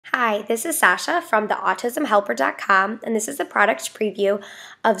Hi, this is Sasha from the autismhelper.com, and this is a product preview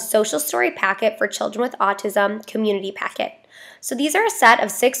of Social Story Packet for Children with Autism Community Packet. So these are a set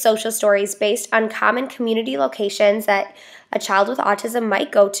of 6 social stories based on common community locations that a child with autism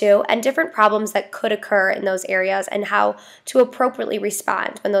might go to and different problems that could occur in those areas and how to appropriately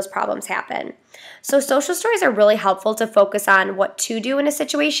respond when those problems happen. So social stories are really helpful to focus on what to do in a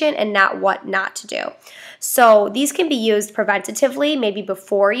situation and not what not to do. So these can be used preventatively, maybe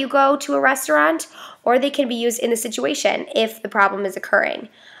before you go to a restaurant, or they can be used in the situation if the problem is occurring.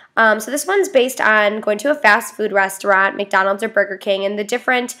 So this one's based on going to a fast food restaurant, McDonald's or Burger King, and the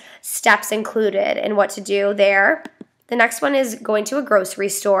different steps included and what to do there. The next one is going to a grocery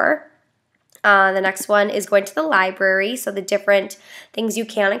store. The next one is going to the library, so the different things you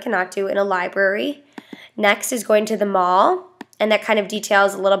can and cannot do in a library. Next is going to the mall, and that kind of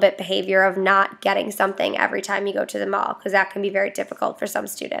details a little bit behavior of not getting something every time you go to the mall, because that can be very difficult for some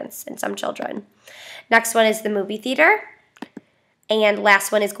students and some children. Next one is the movie theater. And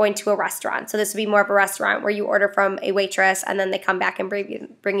last one is going to a restaurant. So this would be more of a restaurant where you order from a waitress and then they come back and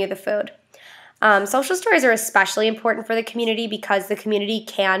bring you the food. Social stories are especially important for the community because the community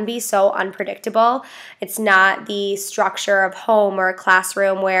can be so unpredictable. It's not the structure of home or a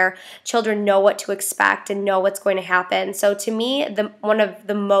classroom where children know what to expect and know what's going to happen. So to me, one of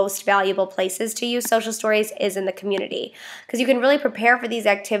the most valuable places to use social stories is in the community because you can really prepare for these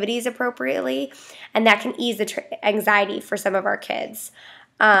activities appropriately, and that can ease the anxiety for some of our kids.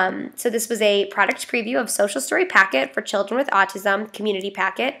 So this was a product preview of Social Story Packet for Children with Autism Community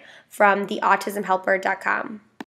Packet from the autismhelper.com.